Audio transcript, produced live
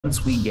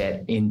Once we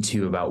get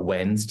into about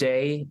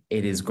Wednesday,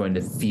 it is going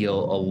to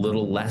feel a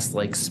little less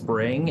like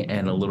spring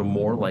and a little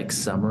more like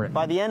summer.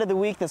 By the end of the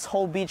week, this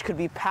whole beach could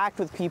be packed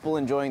with people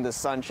enjoying the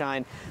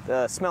sunshine,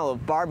 the smell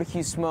of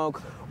barbecue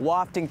smoke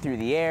wafting through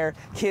the air,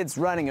 kids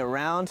running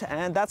around,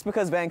 and that's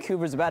because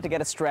Vancouver's about to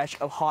get a stretch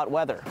of hot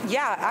weather.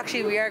 Yeah,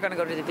 actually we are going to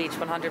go to the beach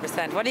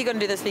 100%. What are you going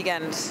to do this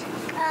weekend?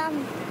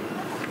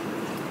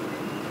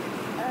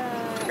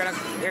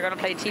 You're gonna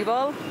play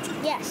T-ball?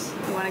 Yes.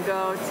 You wanna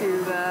go to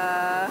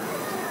the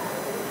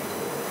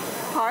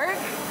park?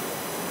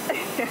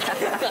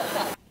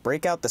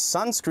 Break out the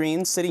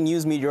sunscreen. City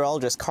News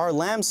meteorologist Carl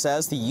Lamb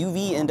says the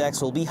UV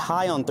index will be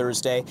high on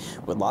Thursday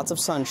with lots of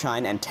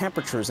sunshine and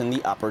temperatures in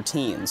the upper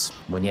teens.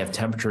 When you have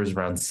temperatures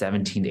around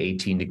 17 to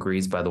 18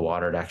 degrees by the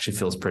water, it actually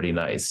feels pretty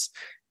nice.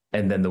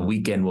 And then the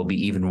weekend will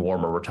be even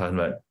warmer. We're talking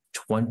about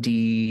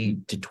 20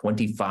 to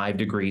 25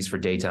 degrees for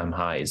daytime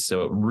highs.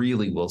 So it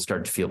really will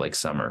start to feel like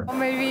summer.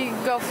 Maybe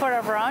go for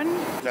a run.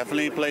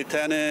 Definitely play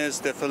tennis,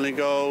 definitely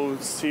go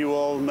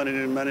seawall,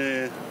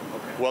 many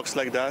walks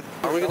like that.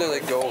 Are we gonna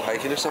go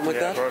hiking or something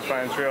like that? Or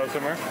find a trail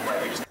somewhere.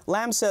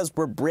 Lamb says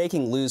we're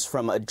breaking loose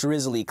from a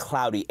drizzly,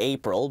 cloudy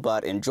April,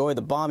 but enjoy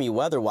the balmy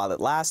weather while it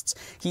lasts.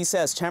 He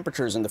says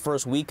temperatures in the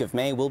first week of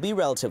May will be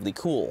relatively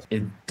cool.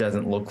 It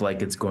doesn't look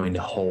like it's going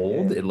to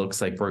hold. It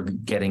looks like we're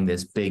getting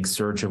this big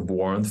surge of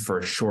warmth for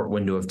a short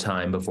window of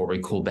time before we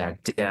cool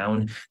back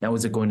down. Now,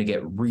 is it going to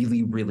get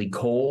really, really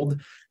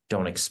cold?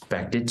 Don't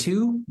expect it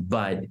to,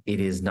 but it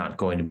is not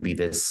going to be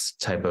this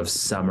type of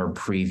summer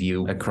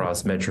preview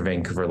across Metro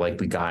Vancouver like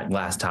we got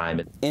last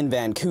time. In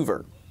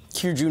Vancouver,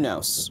 Kier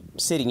Junos,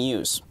 City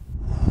News.